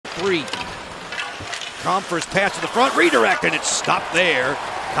3. Comfort's pass to the front, redirect, and it's stopped there.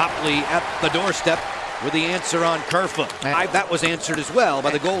 Copley at the doorstep with the answer on Kerfoot. That was answered as well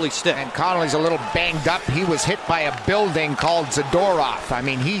by the goalie stick. And Connolly's a little banged up. He was hit by a building called Zadorov. I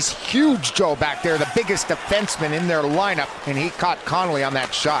mean, he's huge, Joe, back there, the biggest defenseman in their lineup, and he caught Connolly on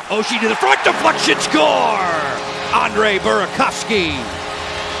that shot. Oshie to the front, deflection, score! Andrei Burakovsky.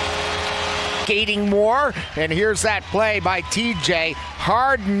 Skating more, and here's that play by TJ.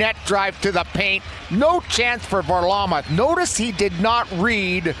 Hard net drive to the paint. No chance for Varlamov. Notice he did not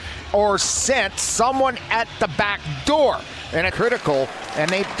read or sense someone at the back door. And it's critical, and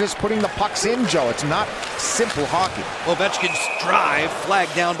they just putting the pucks in, Joe. It's not simple hockey. Ovechkin's drive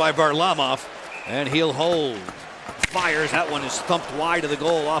flagged down by Varlamov, and he'll hold. Fires, that one is thumped wide of the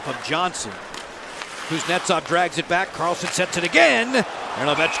goal off of Johnson. Kuznetsov drags it back, Carlson sets it again, and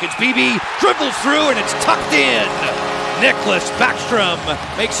Ovechkin's BB dribbles through, and it's tucked in. Nicklas Backstrom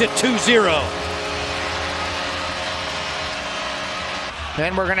makes it 2-0.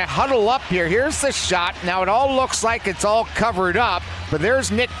 And we're gonna huddle up here. Here's the shot. Now it all looks like it's all covered up, but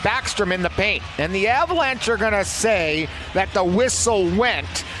there's Nick Backstrom in the paint. And the Avalanche are gonna say that the whistle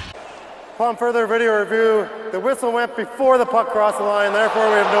went. Upon further video review, the whistle went before the puck crossed the line, therefore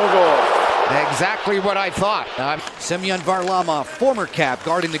we have no goal. Exactly what I thought. Semyon Varlamov, former cap,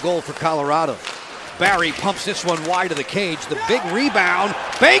 guarding the goal for Colorado. Barry pumps this one wide of the cage. The big rebound,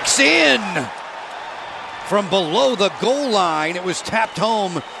 banks in! From below the goal line, it was tapped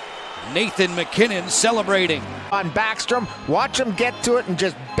home. Nathan MacKinnon celebrating. On Backstrom, watch him get to it and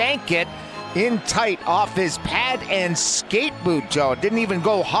just bank it in tight off his pad and skate boot, Joe. It didn't even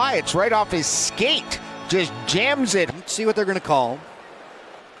go high, it's right off his skate. Just jams it. Let's see what they're gonna call.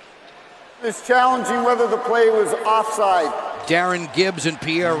 It's challenging whether the play was offside. Darren Gibbs and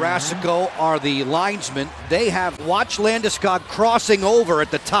Pierre Rasico are the linesmen. They have watched Landeskog crossing over at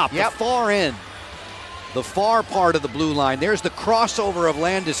the top, the far end. The far part of the blue line. There's the crossover of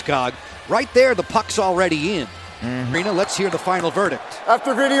Landeskog. Right there, the puck's already in. Rena, let's hear the final verdict.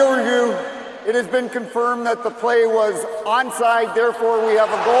 After video review, it has been confirmed that the play was onside, therefore we have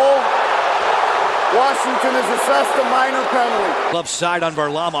a goal. Washington is assessed a minor penalty. Left side on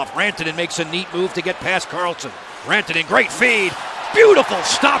Varlamov. Rantanen makes a neat move to get past Carlson. Rantanen, great feed. Beautiful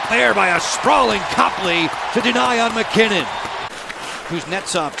stop there by a sprawling Copley to deny on MacKinnon.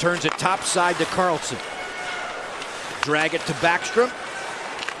 Kuznetsov turns it top side to Carlson. Drag it to Backstrom.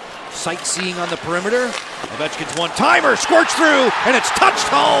 Sightseeing on the perimeter. Ovechkin's one-timer, squirts through, and it's touched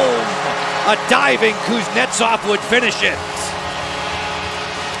home. A diving Kuznetsov would finish it.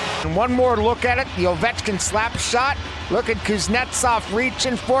 And one more look at it, the Ovechkin slap shot. Look at Kuznetsov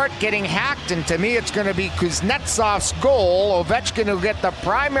reaching for it, getting hacked, and to me it's going to be Kuznetsov's goal. Ovechkin will get the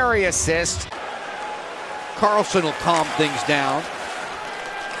primary assist. Carlson will calm things down.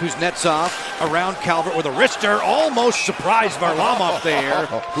 Kuznetsov around Calvert with a wrister, almost surprised Varlamov there,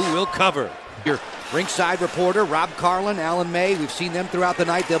 who will cover. Your ringside reporter, Rob Carlin, Alan May, we've seen them throughout the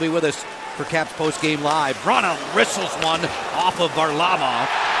night. They'll be with us for Caps post-game live. Brana whistles one off of Varlamov.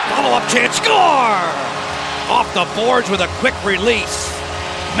 Follow-up chance, score! Off the boards with a quick release.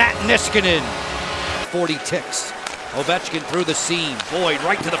 Matt Niskanen. 40 ticks. Ovechkin through the seam. Boyd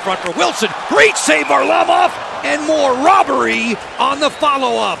right to the front for Wilson. Great save, Varlamov! And more robbery on the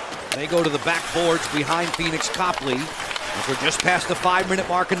follow-up. They go to the back boards behind Phoenix Copley. As we're just past the 5-minute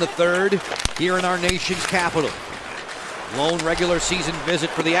mark in the third here in our nation's capital. Lone regular season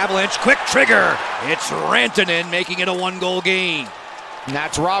visit for the Avalanche. Quick trigger. It's Rantanen making it a 1-goal game. And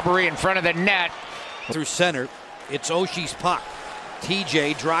that's robbery in front of the net. Through center, it's Oshie's puck.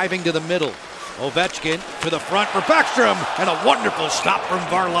 TJ driving to the middle. Ovechkin to the front for Backstrom, and a wonderful stop from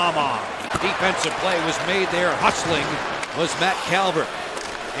Varlamov. Defensive play was made there. Hustling was Matt Calvert.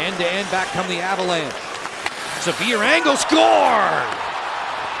 End-to-end, back come the Avalanche. Severe angle, score!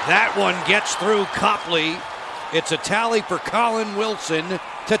 That one gets through Copley. It's a tally for Colin Wilson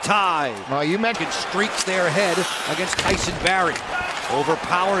to tie. Well, you mentioned streaks there ahead against Tyson Barrie.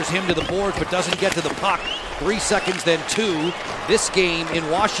 Overpowers him to the board, but doesn't get to the puck. 3 seconds, then 2. This game in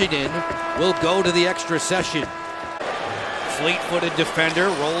Washington will go to the extra session. Fleet-footed defender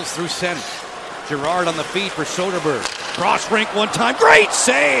rolls through center. Girard on the feed for Soderberg. Cross rink one time, great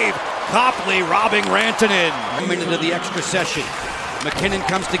save! Copley robbing Rantanen. 1 minute of the extra session. MacKinnon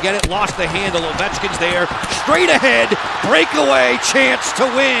comes to get it, lost the handle. Ovechkin's there, straight ahead, breakaway, chance to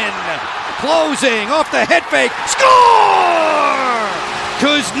win. Closing, off the head fake, score!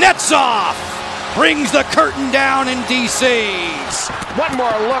 Kuznetsov brings the curtain down in DC. One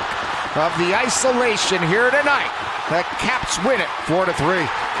more look of the isolation here tonight. The Caps win it 4-3.